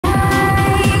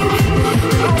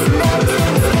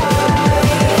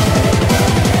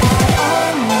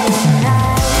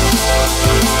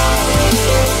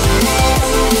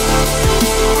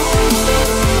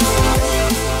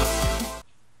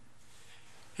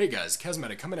Hey guys,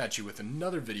 Kazmatic coming at you with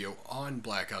another video on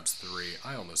Black Ops 3.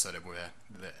 I almost said it with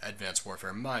Advanced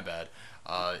Warfare, my bad.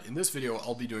 In this video,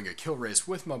 I'll be doing a kill race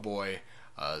with my boy,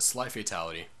 Sly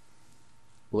Fatality.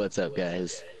 What's up,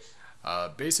 guys?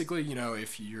 Basically,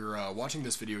 if you're watching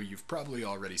this video, you've probably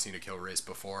already seen a kill race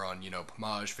before on,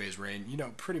 Pomage, FaZe Rain.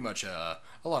 Pretty much a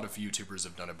lot of YouTubers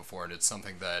have done it before, and it's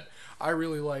something that I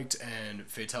really liked and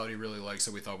Fatality really liked,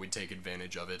 so we thought we'd take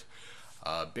advantage of it.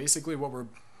 Basically, what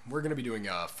we're going to be doing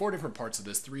 4 different parts of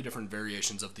this, 3 different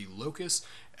variations of the Locus,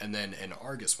 and then an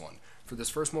Argus one. For this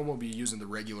first one, we'll be using the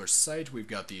regular sight. We've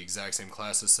got the exact same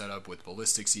classes set up with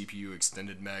ballistic CPU,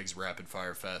 extended mags, rapid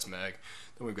fire, fast mag.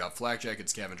 Then we've got flak jacket,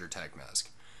 scavenger, tac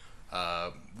mask.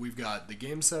 We've got the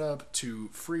game set up to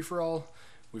free for all.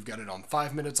 We've got it on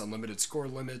 5 minutes, unlimited score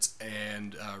limits,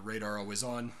 and radar always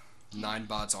on. 9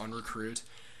 bots on recruit.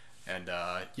 And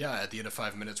yeah, at the end of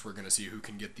 5 minutes, we're going to see who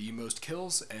can get the most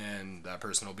kills, and that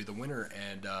person will be the winner.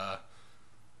 And,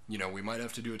 we might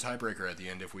have to do a tiebreaker at the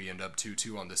end if we end up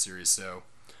 2-2 on this series. So,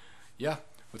 yeah,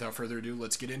 without further ado,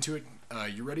 let's get into it.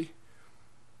 You ready?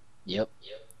 Yep.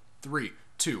 3,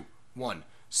 2, 1,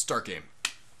 start game.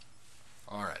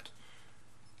 Alright.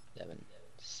 7,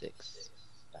 6,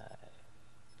 5,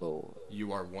 4.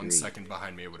 You are 1 3. second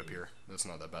behind me, it would appear. That's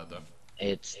not that bad, though.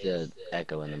 It's the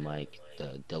echo in the mic,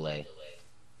 the delay.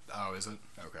 Oh, is it?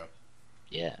 Okay.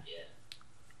 Yeah.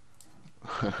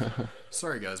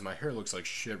 Sorry, guys, my hair looks like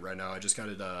shit right now. I just got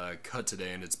it cut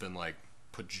today, and it's been, like,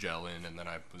 put gel in, and then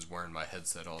I was wearing my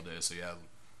headset all day, so yeah,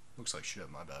 looks like shit,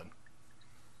 my bad.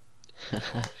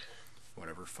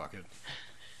 Whatever, fuck it.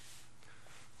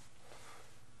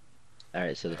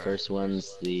 Alright, so the first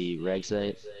one's the reg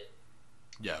site?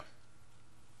 Yeah.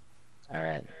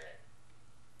 Alright.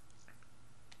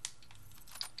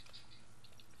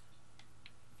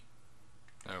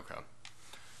 Okay.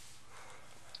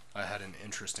 I had an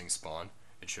interesting spawn.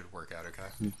 It should work out okay.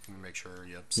 Let me make sure,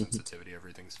 yep, sensitivity,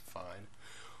 everything's fine.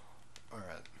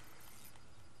 Alright.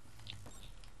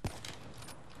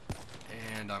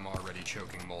 And I'm already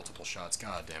choking multiple shots.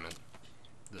 God damn it.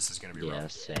 This is gonna be rough. Yeah,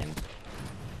 same.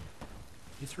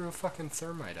 He threw a fucking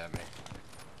thermite at me.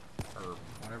 Or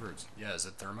whatever it's... Yeah, is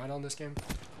it thermite on this game?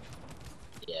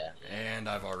 Yeah. And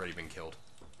I've already been killed.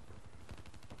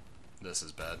 This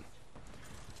is bad.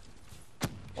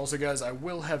 Also, guys, I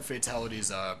will have Fatality's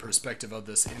perspective of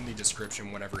this in the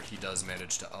description whenever he does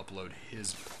manage to upload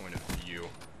his point of view.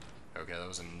 Okay, that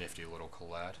was a nifty little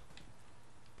collat.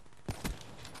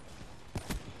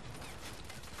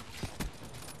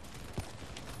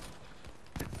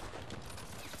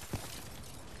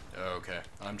 Okay,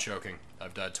 I'm choking.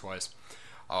 I've died twice.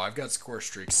 Oh, I've got score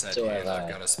streaks set, So and I've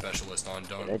got a specialist on.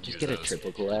 Don't did I just use get a those.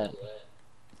 triple collat?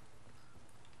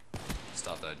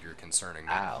 Stop that, you're concerning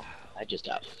me. Ow. I just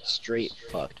got straight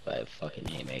fucked by a fucking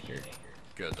haymaker.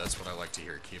 Good, that's what I like to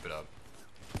hear. Keep it up.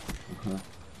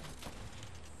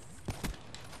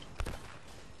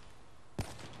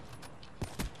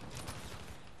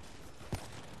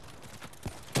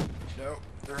 No,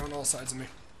 they're on all sides of me.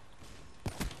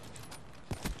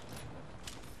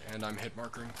 And I'm hit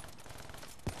markering.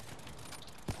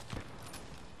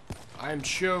 I'm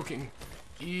choking.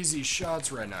 Easy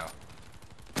shots right now.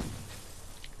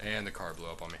 And the car blew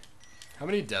up on me. How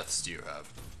many deaths do you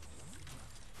have?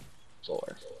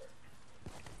 4.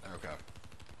 Okay.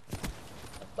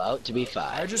 About to be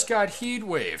 5. I just got heat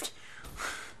waved.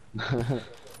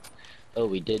 Oh,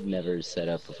 we did never set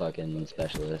up a fucking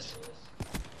specialist.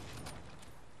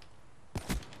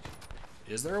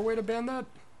 Is there a way to ban that?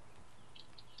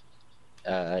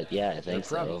 Yeah, I think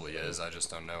There probably is, I just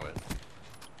don't know it.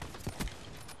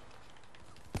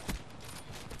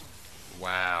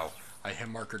 Wow. I hit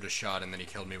markered a shot and then he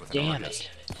killed me with an Damn Argus. it.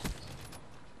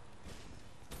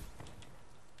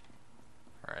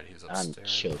 Alright, he's I'm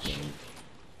upstairs. choking.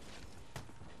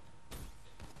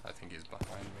 I think he's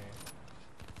behind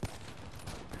me.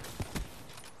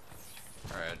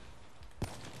 Alright.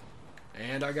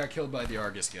 And I got killed by the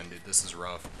Argus again, dude. This is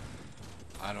rough.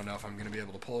 I don't know if I'm gonna be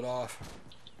able to pull it off.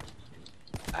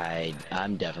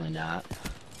 I'm definitely not.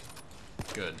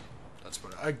 Good. That's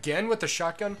what. Again with the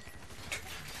shotgun?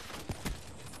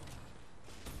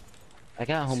 I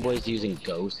got homeboys using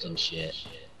ghost and shit.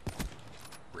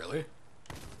 Really?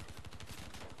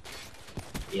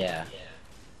 Yeah.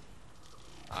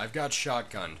 I've got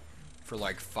shotgun for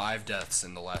like 5 deaths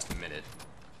in the last minute.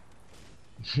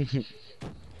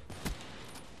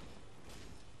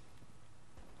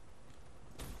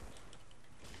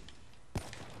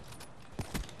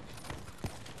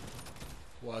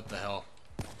 What the hell?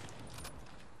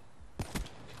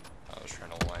 I was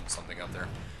trying to line something up there.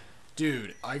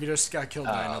 Dude, I just got killed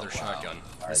by another shotgun.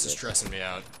 This is stressing me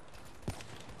out.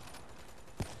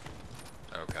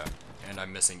 Okay. And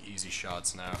I'm missing easy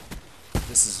shots now.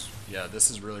 This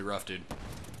is really rough, dude.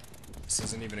 This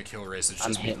isn't even a kill race, it's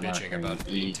I'm just me hit bitching marking about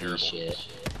being easy terrible. shit.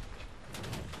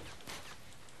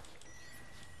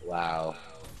 Wow.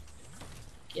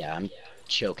 Yeah, I'm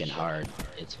choking hard.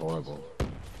 It's horrible.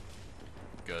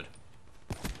 Good.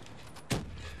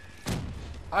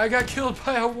 I got killed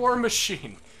by a war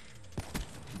machine!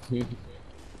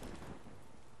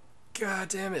 God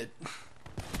damn it.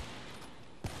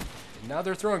 Now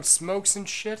they're throwing smokes and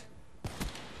shit?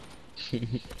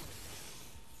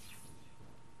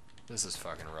 This is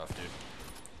fucking rough, dude.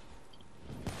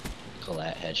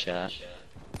 Collat headshot.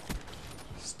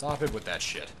 Stop it with that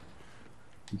shit.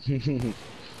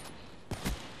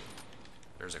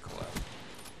 There's a collab.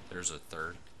 There's a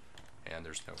third. And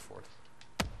there's no fourth.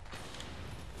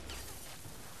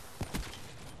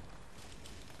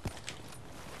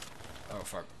 Oh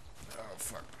fuck. Oh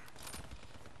fuck.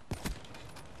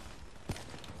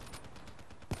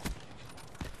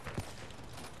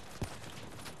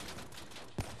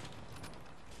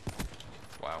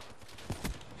 Wow.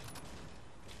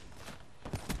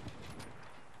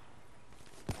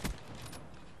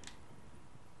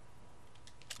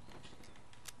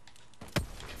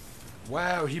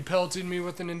 Wow, he pelted me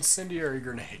with an incendiary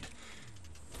grenade.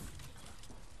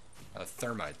 A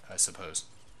thermite, I suppose.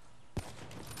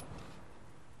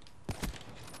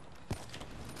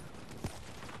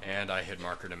 And I hit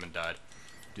markered him and died.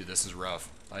 Dude, this is rough.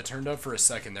 I turned up for a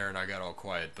second there and I got all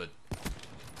quiet, but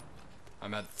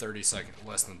I'm at 30 seconds,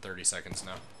 less than 30 seconds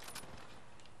now.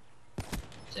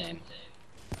 Same.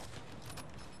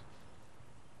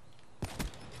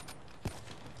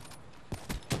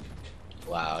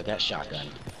 Wow, I got shotgun.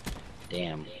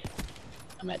 Damn.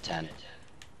 I'm at 10.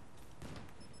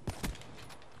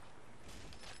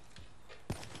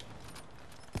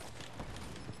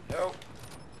 Nope.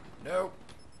 Nope.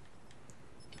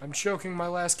 I'm choking my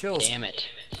last kills. Damn it.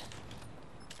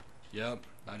 Yep,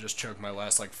 I just choked my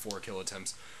last like 4 kill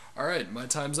attempts. Alright, my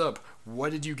time's up.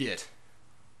 What did you get?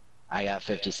 I got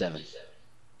 57.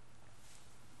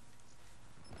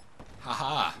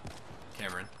 Haha,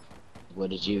 Cameron. What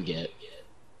did you get?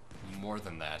 More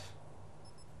than that.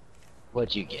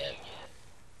 What'd you get?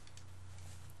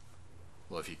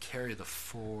 Well, if you carry the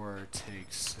 4, take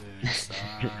 6,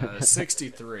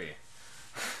 63.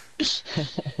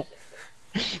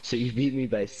 So you beat me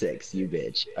by 6, you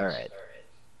bitch. Alright.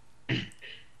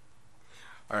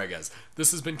 Alright guys,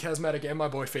 this has been Chasmatic and my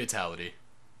boy Fatality.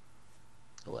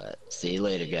 What? See you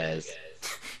later, guys.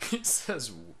 He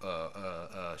says,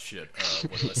 shit,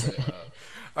 what do I say?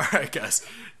 Alright guys,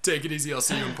 take it easy, I'll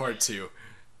see you in part 2.